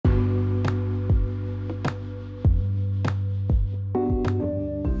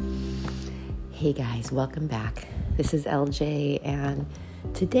Hey guys, welcome back. This is LJ, and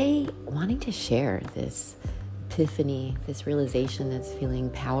today wanting to share this epiphany, this realization that's feeling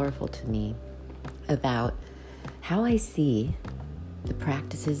powerful to me about how I see the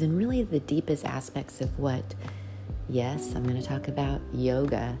practices and really the deepest aspects of what, yes, I'm going to talk about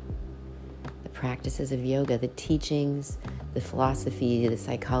yoga, the practices of yoga, the teachings, the philosophy, the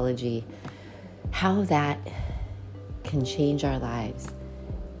psychology, how that can change our lives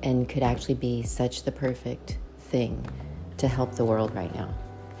and could actually be such the perfect thing to help the world right now.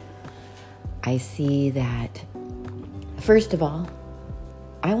 I see that, first of all,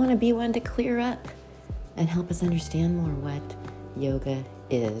 I want to be one to clear up and help us understand more what yoga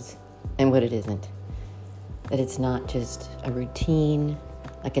is and what it isn't. That it's not just a routine,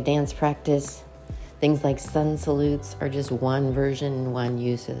 like a dance practice. Things like sun salutes are just one version, one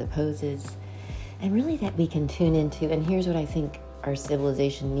use of the poses. And really that we can tune into, and here's what I think our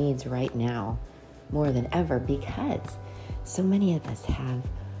civilization needs right now more than ever, because so many of us have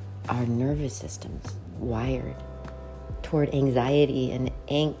our nervous systems wired toward anxiety and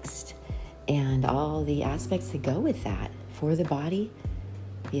angst and all the aspects that go with that for the body,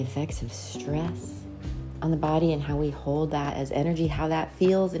 the effects of stress on the body and how we hold that as energy, how that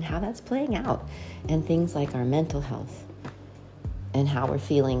feels and how that's playing out, and things like our mental health and how we're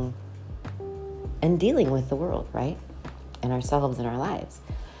feeling and dealing with the world, right? And ourselves and our lives.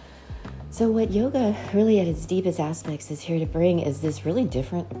 So what yoga really at its deepest aspects is here to bring is this really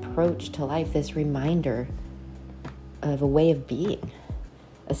different approach to life, this reminder of a way of being,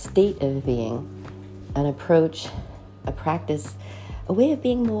 a state of being, an approach, a practice, a way of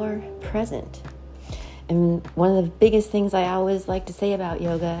being more present. And one of the biggest things I always like to say about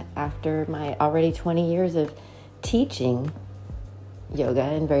yoga after my already 20 years of teaching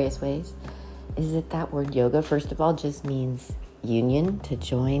yoga in various ways is that word yoga, first of all, just means union, to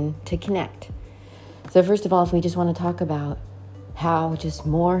join, to connect. So first of all, if we just want to talk about how just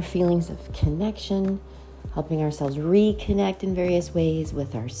more feelings of connection, helping ourselves reconnect in various ways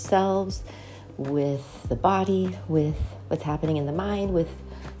with ourselves, with the body, with what's happening in the mind, with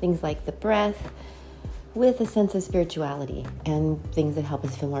things like the breath, with a sense of spirituality and things that help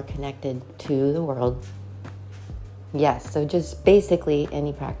us feel more connected to the world. Yes, so just basically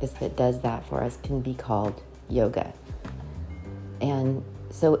any practice that does that for us can be called yoga. And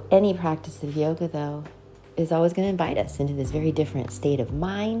so any practice of yoga, though, is always going to invite us into this very different state of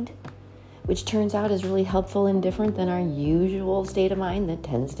mind, which turns out is really helpful and different than our usual state of mind that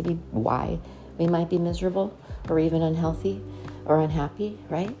tends to be why we might be miserable or even unhealthy or unhappy,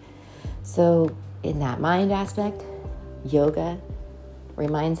 right? So in that mind aspect, yoga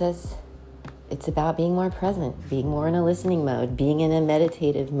reminds us it's about being more present, being more in a listening mode, being in a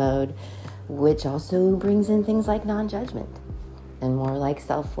meditative mode, which also brings in things like non-judgment and more like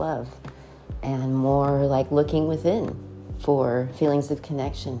self-love and more like looking within for feelings of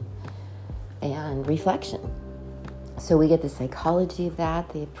connection and reflection. So we get the psychology of that,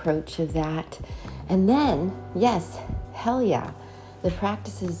 the approach of that. And then, yes, hell yeah, the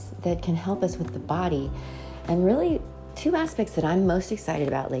practices that can help us with the body. And really two aspects that I'm most excited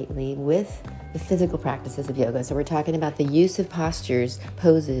about lately with the physical practices of yoga. So we're talking about the use of postures,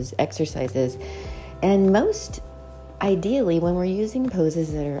 poses, exercises, and most ideally when we're using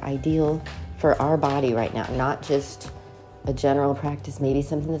poses that are ideal for our body right now, not just a general practice, maybe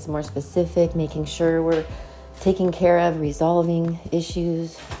something that's more specific, making sure we're taking care of resolving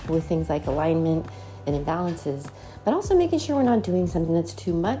issues with things like alignment and imbalances, but also making sure we're not doing something that's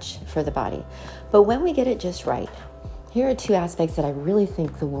too much for the body. But when we get it just right, here are two aspects that I really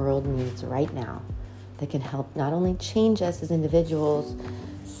think the world needs right now that can help not only change us as individuals,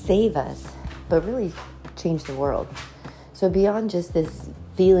 save us, but really change the world. So beyond just this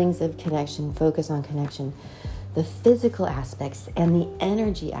feelings of connection, focus on connection, the physical aspects and the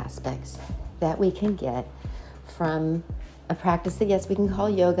energy aspects that we can get from a practice that, yes, we can call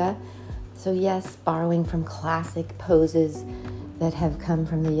yoga. So yes, borrowing from classic poses that have come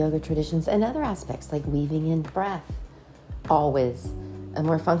from the yoga traditions and other aspects like weaving in breath, always a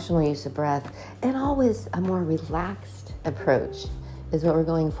more functional use of breath, and always a more relaxed approach is what we're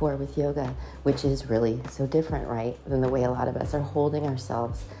going for with yoga, which is really so different, right, than the way a lot of us are holding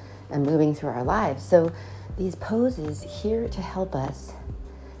ourselves and moving through our lives. So these poses here to help us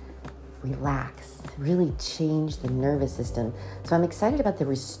relax, really change the nervous system. So I'm excited about the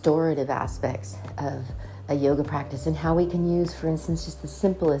restorative aspects of a yoga practice and how we can use, for instance, just the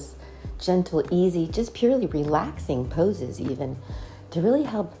simplest, gentle, easy, just purely relaxing poses even to really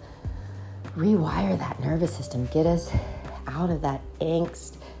help rewire that nervous system, get us out of that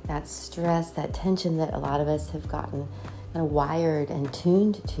angst, that stress, that tension that a lot of us have gotten kind of wired and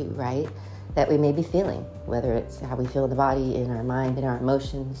tuned to, right? that we may be feeling, whether it's how we feel in the body, in our mind, in our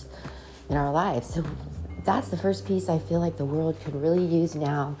emotions, in our lives. So that's the first piece I feel like the world could really use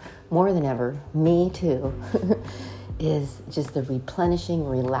now more than ever, me too, is just the replenishing,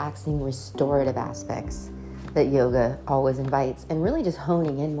 relaxing, restorative aspects that yoga always invites, and really just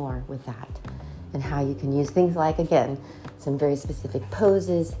honing in more with that and how you can use things like, again, some very specific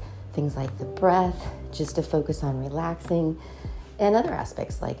poses, things like the breath, just to focus on relaxing, and other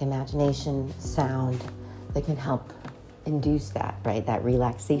aspects like imagination, sound, that can help induce that, right? That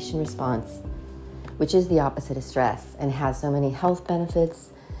relaxation response, which is the opposite of stress and has so many health benefits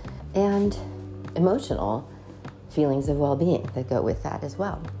and emotional feelings of well-being that go with that as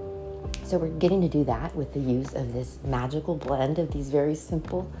well. So we're getting to do that with the use of this magical blend of these very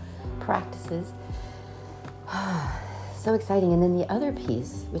simple practices. So exciting. And then the other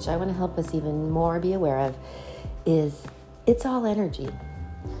piece, which I want to help us even more be aware of, is it's all energy.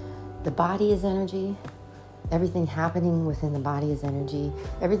 The body is energy. Everything happening within the body is energy.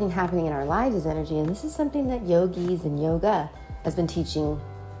 Everything happening in our lives is energy. And this is something that yogis and yoga has been teaching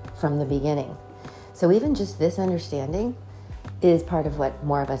from the beginning. So even just this understanding is part of what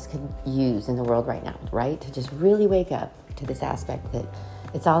more of us could use in the world right now, right? To just really wake up to this aspect that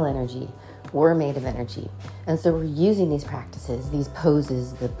it's all energy. We're made of energy. And so we're using these practices, these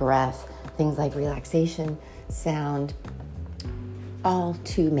poses, the breath, things like relaxation, sound, all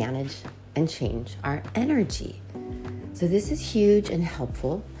to manage and change our energy. So this is huge and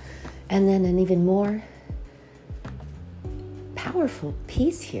helpful. And then an even more powerful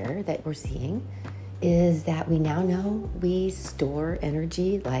piece here that we're seeing is that we now know we store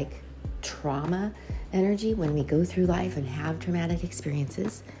energy like trauma energy when we go through life and have traumatic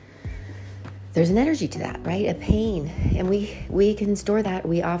experiences. There's an energy to that, right? A pain. And we can store that.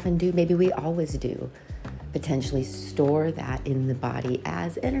 We often do. Maybe we always do. Potentially store that in the body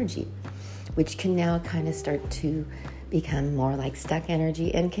as energy, which can now kind of start to become more like stuck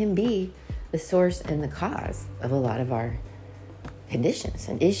energy and can be the source and the cause of a lot of our conditions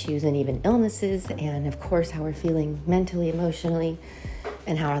and issues and even illnesses, and of course how we're feeling mentally, emotionally,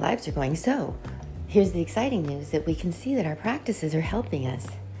 and how our lives are going. So here's the exciting news, that we can see that our practices are helping us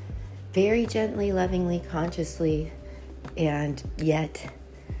very gently, lovingly, consciously, and yet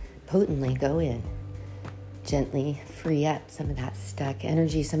potently go in, gently free up some of that stuck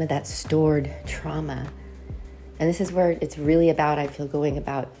energy, some of that stored trauma. And this is where it's really about, I feel, going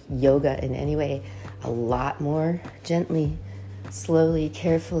about yoga in any way a lot more gently, slowly,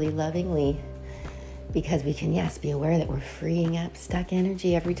 carefully, lovingly, because we can, yes, be aware that we're freeing up stuck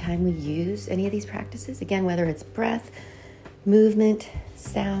energy every time we use any of these practices. Again, whether it's breath, movement,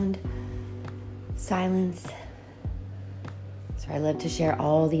 sound, silence. So I love to share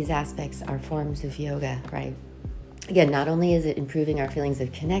all these aspects, our forms of yoga, right? Again, not only is it improving our feelings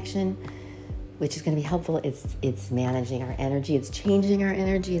of connection, which is going to be helpful, it's managing our energy, it's changing our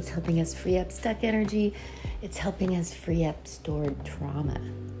energy, it's helping us free up stuck energy, it's helping us free up stored trauma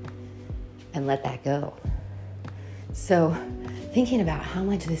and let that go. So thinking about how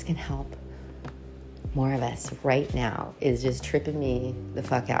much this can help more of us right now is just tripping me the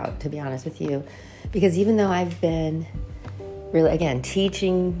fuck out, to be honest with you. Because even though I've been really, again,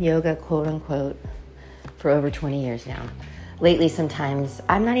 teaching yoga, quote unquote, for over 20 years now, lately sometimes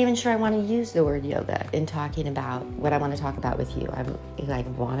I'm not even sure I want to use the word yoga in talking about what I want to talk about with you. I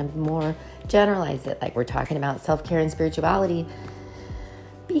want to more generalize it, like we're talking about self-care and spirituality,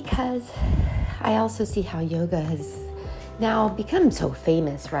 because I also see how yoga has now become so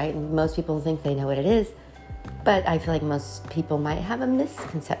famous, right? And most people think they know what it is, but I feel like most people might have a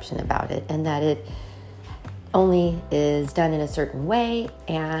misconception about it, and that it only is done in a certain way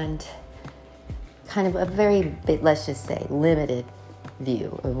and kind of a very, let's just say, limited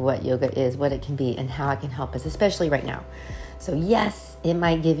view of what yoga is, what it can be, and how it can help us, especially right now. So yes, it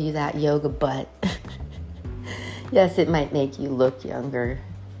might give you that yoga butt. Yes, it might make you look younger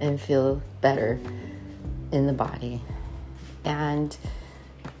and feel better in the body. And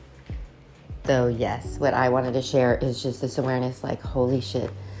though, yes, what I wanted to share is just this awareness, like, holy shit,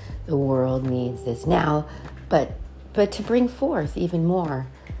 the world needs this now, but to bring forth even more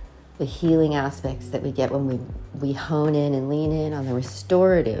the healing aspects that we get when we hone in and lean in on the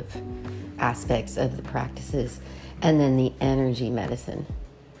restorative aspects of the practices, and then the energy medicine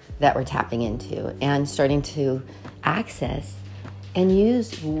that we're tapping into and starting to access and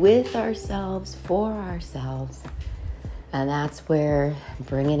use with ourselves, for ourselves. And that's where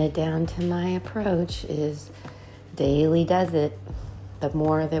bringing it down to my approach is daily does it. The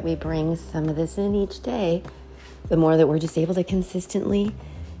more that we bring some of this in each day, the more that we're just able to consistently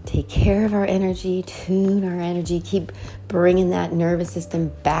take care of our energy, tune our energy, keep bringing that nervous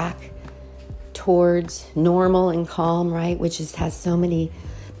system back towards normal and calm, right? Which has so many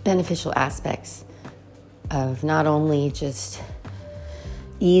beneficial aspects of not only just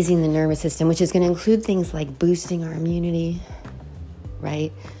easing the nervous system, which is going to include things like boosting our immunity,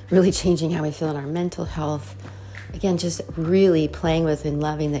 right? Really changing how we feel in our mental health. Again, just really playing with and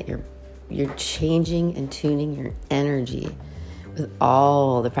loving that you're changing and tuning your energy with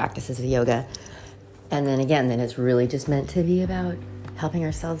all the practices of yoga. And then it's really just meant to be about helping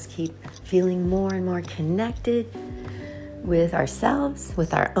ourselves keep feeling more and more connected with ourselves,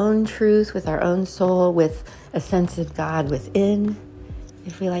 with our own truth, with our own soul, with a sense of God within,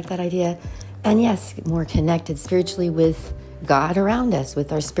 if we like that idea. And yes, more connected spiritually with God around us,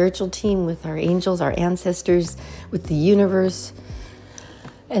 with our spiritual team, with our angels, our ancestors, with the universe.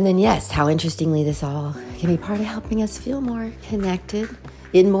 And then yes, how interestingly this all can be part of helping us feel more connected,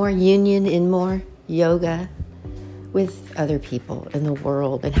 in more union, in more yoga with other people in the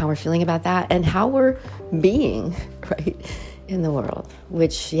world, and how we're feeling about that and how we're being, right, in the world.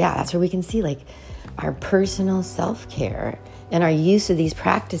 Which, that's where we can see like our personal self-care and our use of these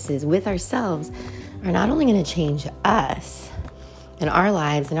practices with ourselves are not only going to change us and our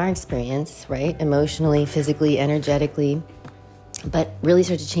lives and our experience, right, emotionally, physically, energetically, but really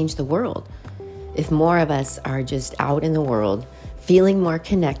start to change the world. If more of us are just out in the world, feeling more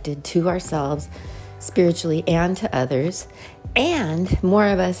connected to ourselves, spiritually and to others, and more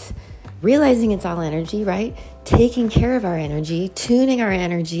of us realizing it's all energy, right? Taking care of our energy, tuning our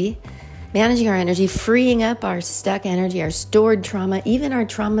energy, managing our energy, freeing up our stuck energy, our stored trauma, even our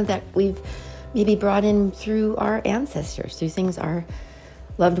trauma that we've maybe brought in through our ancestors, through things our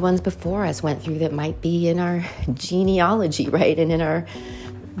loved ones before us went through that might be in our genealogy, right? And in our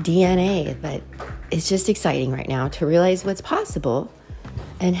DNA. But it's just exciting right now to realize what's possible.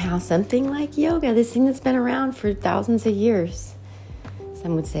 And how something like yoga, this thing that's been around for thousands of years,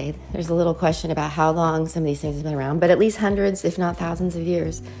 some would say, there's a little question about how long some of these things have been around, but at least hundreds, if not thousands of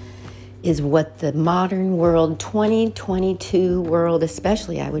years, is what the modern world, 2022 world,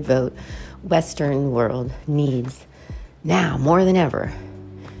 especially I would vote, Western world needs now more than ever,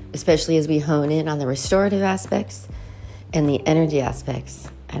 especially as we hone in on the restorative aspects and the energy aspects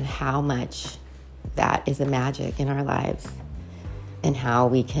and how much that is a magic in our lives. And how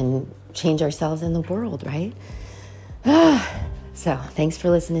we can change ourselves in the world, right? So thanks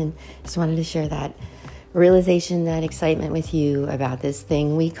for listening. Just wanted to share that realization, that excitement with you about this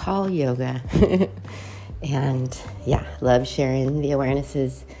thing we call yoga. And love sharing the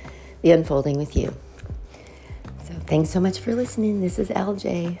awarenesses, the unfolding with you. So thanks so much for listening. This is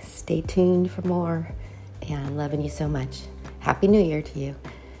LJ. Stay tuned for more, and loving you so much. Happy New Year to you.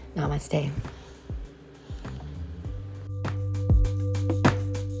 Namaste.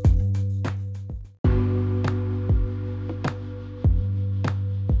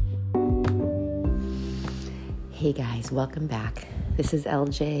 Hey guys, welcome back. This is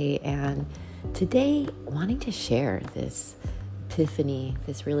LJ, and today wanting to share this epiphany,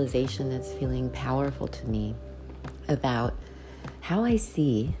 this realization that's feeling powerful to me about how I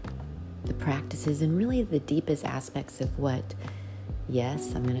see the practices and really the deepest aspects of what,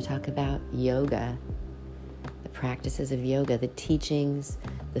 yes, I'm going to talk about yoga, the practices of yoga, the teachings,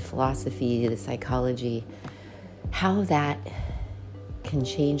 the philosophy, the psychology, how that can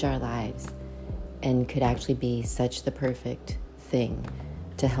change our lives and could actually be such the perfect thing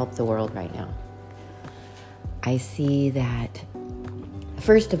to help the world right now. I see that,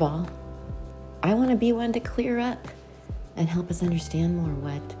 first of all, I want to be one to clear up and help us understand more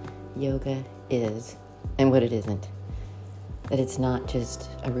what yoga is and what it isn't. That it's not just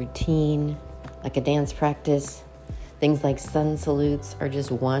a routine, like a dance practice. Things like sun salutes are just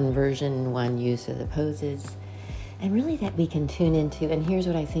one version, one use of the poses. And really that we can tune into, and here's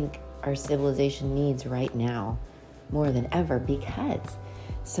what I think our civilization needs right now more than ever, because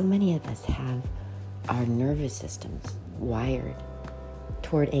so many of us have our nervous systems wired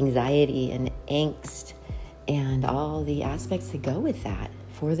toward anxiety and angst and all the aspects that go with that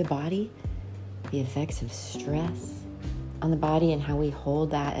for the body, the effects of stress on the body and how we hold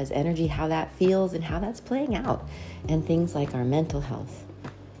that as energy, how that feels and how that's playing out, and things like our mental health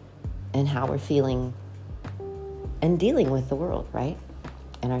and how we're feeling and dealing with the world, right?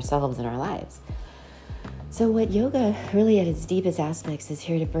 And ourselves and our lives. So what yoga really at its deepest aspects is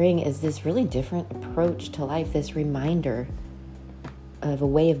here to bring is this really different approach to life, this reminder of a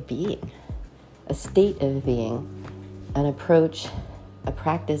way of being, a state of being, an approach, a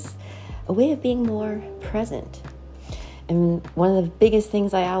practice, a way of being more present. And one of the biggest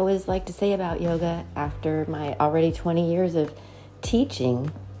things I always like to say about yoga after my already 20 years of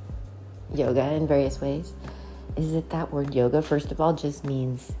teaching yoga in various ways is that word yoga, first of all, just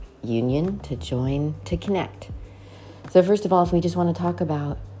means union, to join, to connect. So first of all, if we just want to talk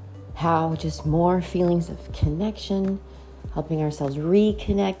about how just more feelings of connection, helping ourselves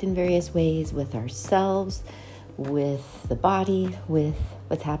reconnect in various ways with ourselves, with the body, with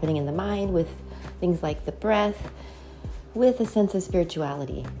what's happening in the mind, with things like the breath, with a sense of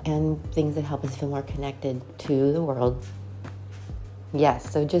spirituality and things that help us feel more connected to the world.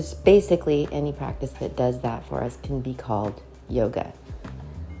 Yes, so just basically any practice that does that for us can be called yoga.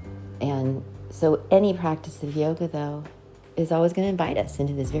 And so any practice of yoga, though, is always going to invite us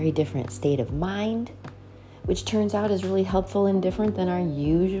into this very different state of mind, which turns out is really helpful and different than our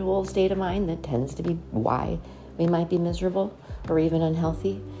usual state of mind that tends to be why we might be miserable or even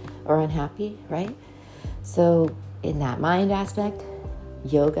unhealthy or unhappy, right? So in that mind aspect,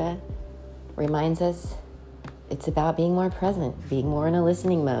 yoga reminds us it's about being more present, being more in a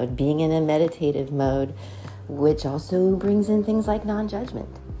listening mode, being in a meditative mode, which also brings in things like non-judgment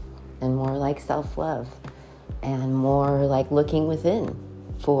and more like self-love and more like looking within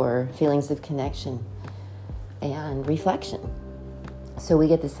for feelings of connection and reflection. So we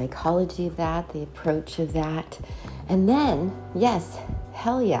get the psychology of that, the approach of that. And then, yes,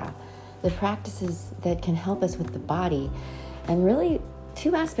 hell yeah, the practices that can help us with the body. And really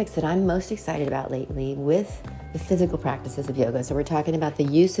two aspects that I'm most excited about lately with the physical practices of yoga. So we're talking about the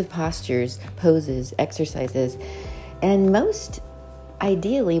use of postures, poses, exercises, and most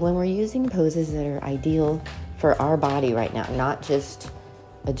ideally when we're using poses that are ideal for our body right now, not just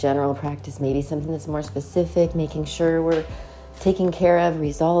a general practice, maybe something that's more specific, making sure we're taking care of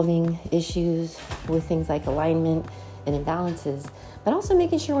resolving issues with things like alignment and imbalances, but also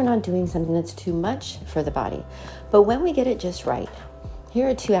making sure we're not doing something that's too much for the body. But when we get it just right, here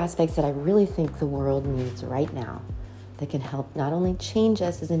are two aspects that I really think the world needs right now that can help not only change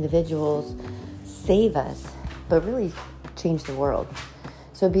us as individuals, save us, but really change the world.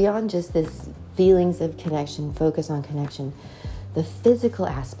 So beyond just this feelings of connection, focus on connection, the physical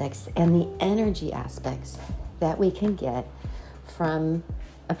aspects and the energy aspects that we can get from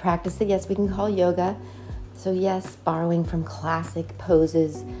a practice that, yes, we can call yoga. So yes, borrowing from classic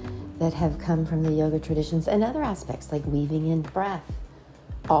poses that have come from the yoga traditions and other aspects like weaving in breath,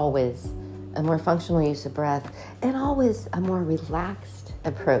 always a more functional use of breath and always a more relaxed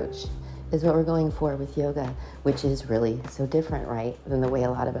approach is what we're going for with yoga, which is really so different, right, than the way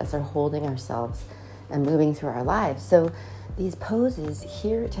a lot of us are holding ourselves and moving through our lives. So these poses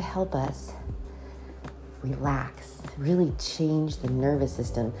here to help us relax, really change the nervous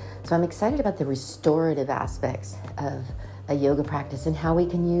system. So I'm excited about the restorative aspects of a yoga practice and how we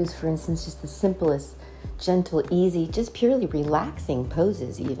can use, for instance, just the simplest, gentle, easy, just purely relaxing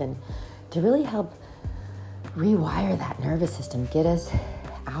poses even to really help rewire that nervous system, get us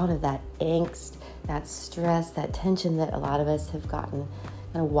out of that angst, that stress, that tension that a lot of us have gotten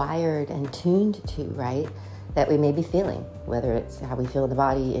kind of wired and tuned to, right? That we may be feeling, whether it's how we feel in the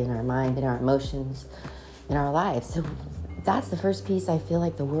body, in our mind, in our emotions, in our lives. So that's the first piece I feel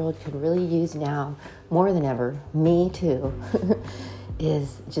like the world could really use now more than ever, me too,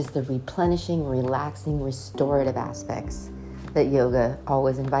 is just the replenishing, relaxing, restorative aspects that yoga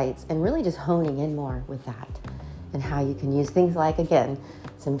always invites, and really just honing in more with that and how you can use things like, again,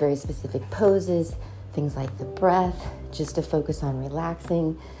 some very specific poses, things like the breath, just to focus on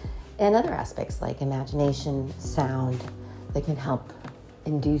relaxing, and other aspects like imagination, sound, that can help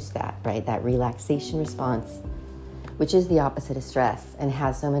induce that, right? That relaxation response, which is the opposite of stress and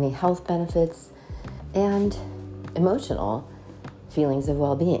has so many health benefits and emotional feelings of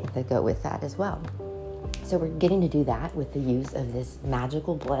well-being that go with that as well. So we're getting to do that with the use of this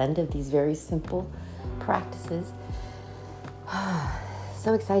magical blend of these very simple practices.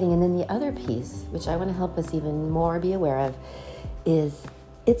 So exciting. And then the other piece, which I want to help us even more be aware of, is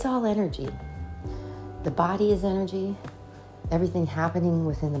it's all energy. The body is energy. Everything happening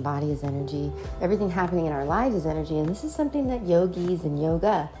within the body is energy. Everything happening in our lives is energy. And this is something that yogis and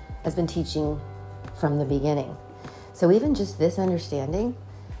yoga has been teaching from the beginning. So even just this understanding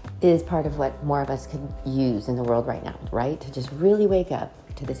is part of what more of us could use in the world right now, right? To just really wake up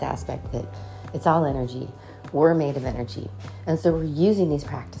to this aspect that it's all energy. We're made of energy. And so we're using these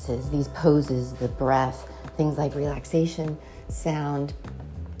practices, these poses, the breath, things like relaxation, sound,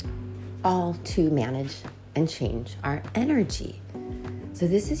 all to manage and change our energy. So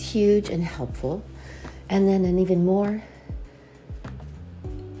this is huge and helpful. And then an even more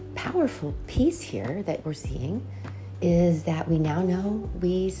powerful piece here that we're seeing is that we now know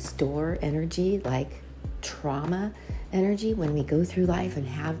we store energy like trauma energy when we go through life and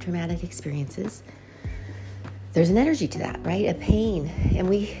have traumatic experiences. There's an energy to that, right? A pain. And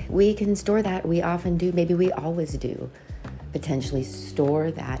we can store that. We often do. Maybe we always do. potentially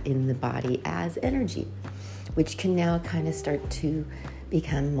store that in the body as energy, which can now kind of start to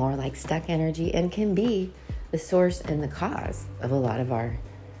become more like stuck energy and can be the source and the cause of a lot of our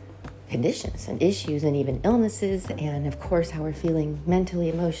conditions and issues and even illnesses, and of course how we're feeling mentally,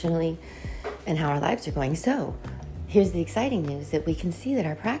 emotionally, and how our lives are going. So here's the exciting news, that we can see that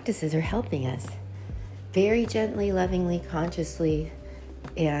our practices are helping us very gently, lovingly, consciously,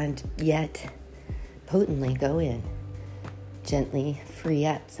 and yet potently go in, gently free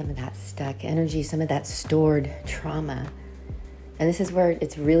up some of that stuck energy, some of that stored trauma. And this is where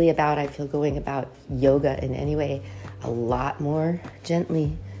it's really about, I feel, going about yoga in any way a lot more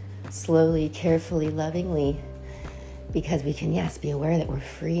gently, slowly, carefully, lovingly, because we can, yes, be aware that we're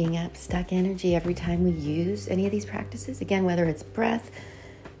freeing up stuck energy every time we use any of these practices. Again, whether it's breath,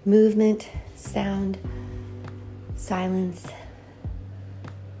 movement, sound, silence.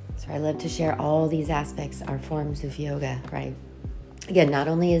 So I love to share all these aspects, our forms of yoga, right? Again, not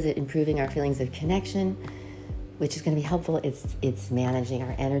only is it improving our feelings of connection, which is going to be helpful, it's managing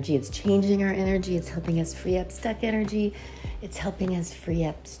our energy, it's changing our energy, it's helping us free up stuck energy, it's helping us free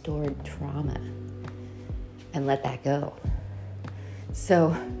up stored trauma and let that go.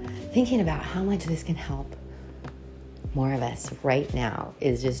 So thinking about how much this can help more of us right now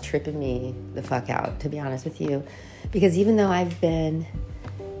is just tripping me the fuck out, to be honest with you. Because even though I've been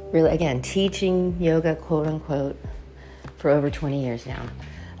really, again, teaching yoga, quote unquote, for over 20 years now,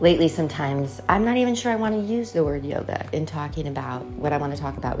 lately sometimes I'm not even sure I want to use the word yoga in talking about what I want to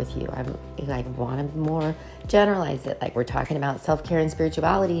talk about with you. I want to more generalize it, like we're talking about self-care and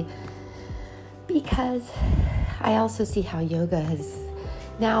spirituality, because I also see how yoga has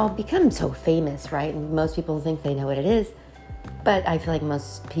now become so famous, right? And most people think they know what it is, but I feel like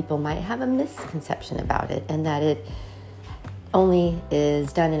most people might have a misconception about it, and that it only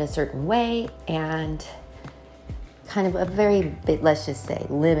is done in a certain way and kind of a very, let's just say,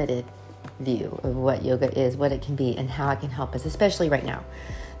 limited view of what yoga is, what it can be, and how it can help us, especially right now.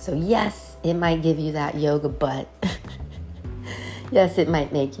 So yes, it might give you that yoga butt. Yes, it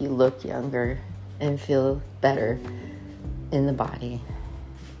might make you look younger and feel better in the body.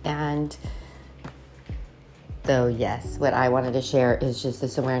 And though, yes, what I wanted to share is just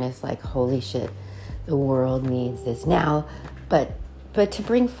this awareness, like, holy shit, the world needs this now, but to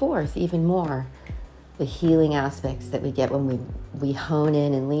bring forth even more the healing aspects that we get when we hone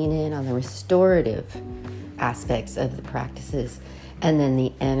in and lean in on the restorative aspects of the practices, and then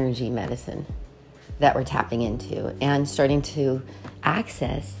the energy medicine that we're tapping into and starting to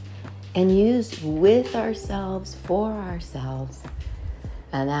access and use with ourselves, for ourselves.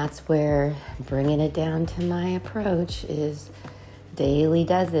 And that's where bringing it down to my approach is daily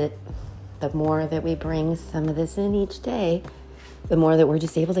does it. The more that we bring some of this in each day, the more that we're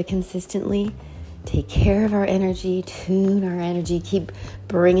just able to consistently take care of our energy, tune our energy, keep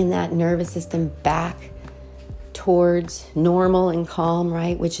bringing that nervous system back towards normal and calm,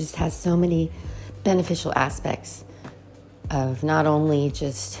 right? Which has so many beneficial aspects of not only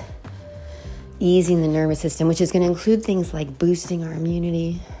just easing the nervous system, which is going to include things like boosting our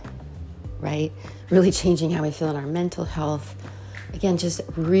immunity, right? Really changing how we feel in our mental health. Again, just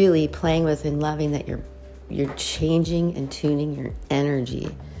really playing with and loving that you're changing and tuning your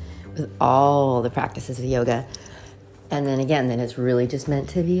energy with all the practices of yoga. And then again, it's really just meant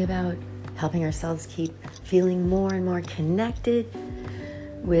to be about helping ourselves keep feeling more and more connected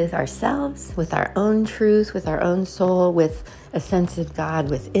with ourselves, with our own truth, with our own soul, with a sense of God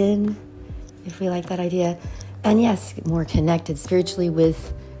within, if we like that idea. And yes, more connected spiritually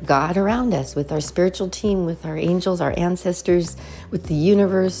with God around us, with our spiritual team, with our angels, our ancestors, with the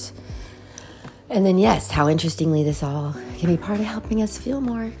universe. And then yes, how interestingly this all can be part of helping us feel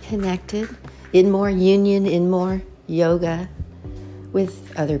more connected, in more union, in more yoga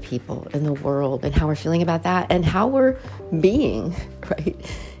with other people in the world, and how we're feeling about that, and how we're being, right,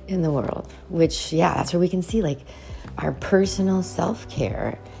 in the world. Which, yeah, that's where we can see, like, our personal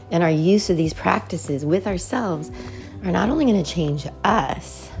self-care and our use of these practices with ourselves are not only going to change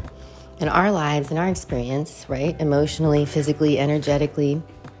us and our lives and our experience, right, emotionally, physically, energetically,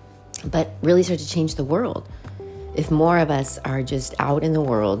 but really start to change the world. If more of us are just out in the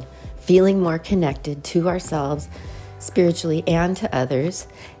world, feeling more connected to ourselves spiritually and to others,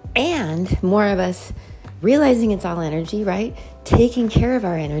 and more of us realizing it's all energy, right? Taking care of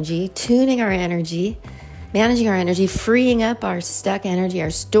our energy, tuning our energy, managing our energy, freeing up our stuck energy, our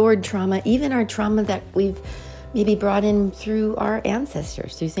stored trauma, even our trauma that we've maybe brought in through our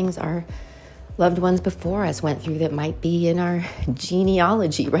ancestors, through things our loved ones before us went through that might be in our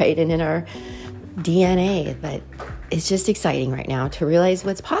genealogy, right? And in our DNA. But it's just exciting right now to realize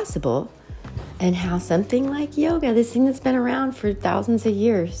what's possible and how something like yoga, this thing that's been around for thousands of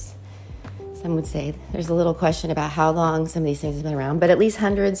years, some would say, there's a little question about how long some of these things have been around, but at least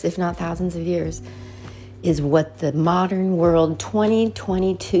hundreds, if not thousands of years, is what the modern world,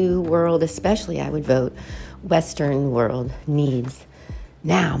 2022 world, especially I would vote, Western world needs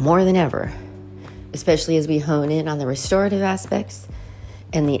now more than ever, especially as we hone in on the restorative aspects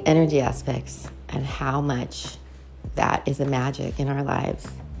and the energy aspects and how much that is a magic in our lives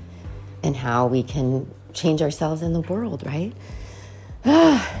and how we can change ourselves in the world, right?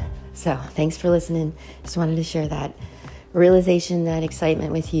 So thanks for listening. Just wanted to share that realization, that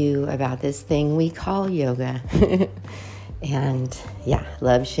excitement with you about this thing we call yoga. And yeah,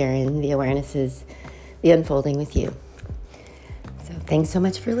 love sharing the awarenesses, the unfolding with you. So thanks so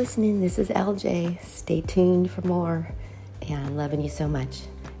much for listening. This is LJ. Stay tuned for more, and loving you so much.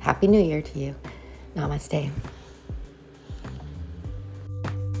 Happy New Year to you. Namaste.